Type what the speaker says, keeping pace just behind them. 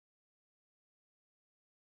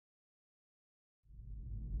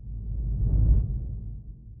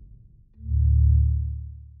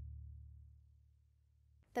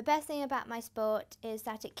The best thing about my sport is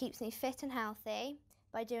that it keeps me fit and healthy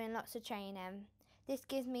by doing lots of training. This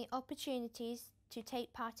gives me opportunities to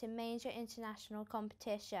take part in major international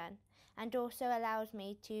competition and also allows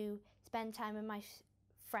me to spend time with my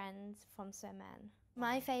friends from swimming.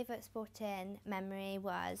 My favourite sporting memory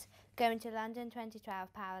was going to London 2012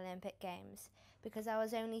 Paralympic Games because I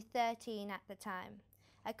was only 13 at the time.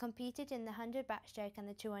 I competed in the 100 backstroke and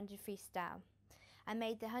the 200 freestyle. I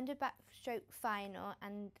made the 100 backstroke final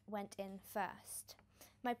and went in first.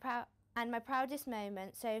 My proudest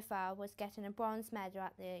moment so far was getting a bronze medal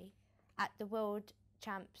at the World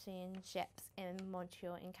Championships in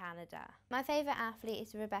Montreal in Canada. My favourite athlete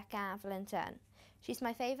is Rebecca Avellington. She's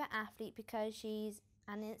my favourite athlete because she's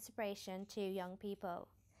an inspiration to young people.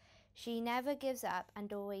 She never gives up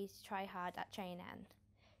and always tries hard at training.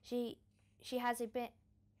 She has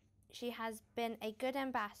been a good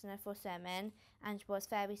ambassador for swimming and was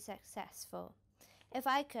very successful. If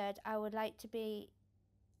I could, I would like to be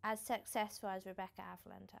as successful as Rebecca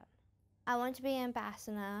Avellington. I want to be an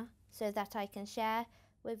ambassador so that I can share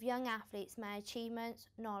with young athletes my achievements,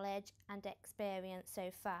 knowledge and experience so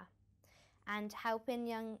far, and helping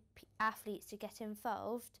young athletes to get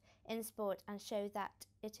involved in sport and show that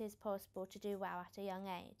it is possible to do well at a young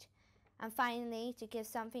age. And finally, to give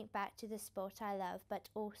something back to the sport I love, but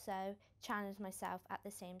also challenge myself at the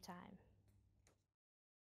same time.